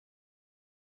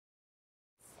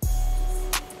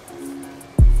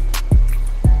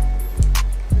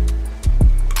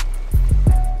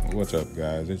What's up,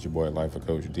 guys? It's your boy Life of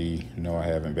Coach D. No, I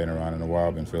haven't been around in a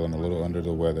while. Been feeling a little under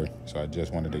the weather, so I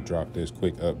just wanted to drop this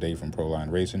quick update from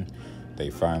Proline Racing. They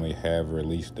finally have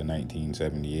released the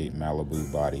 1978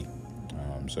 Malibu body,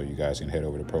 so you guys can head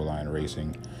over to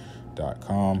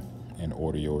ProlineRacing.com and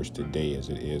order yours today, as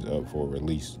it is up for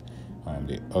release.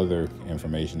 The other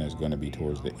information that's going to be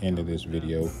towards the end of this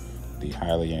video, the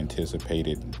highly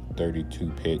anticipated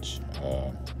 32-pitch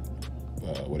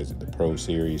the Pro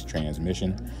Series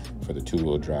transmission for the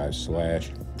two-wheel drive Slash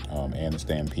and the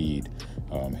Stampede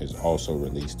has also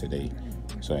released today.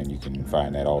 So, and you can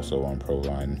find that also on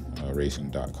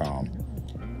ProlineRacing.com.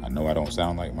 I know I don't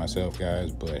sound like myself,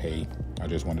 guys, but hey, I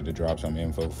just wanted to drop some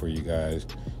info for you guys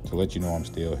to let you know I'm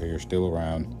still here, still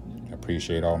around. I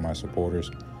appreciate all my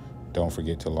supporters. Don't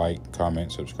forget to like,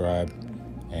 comment, subscribe,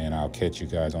 and I'll catch you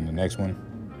guys on the next one.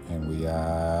 And we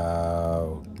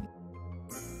out.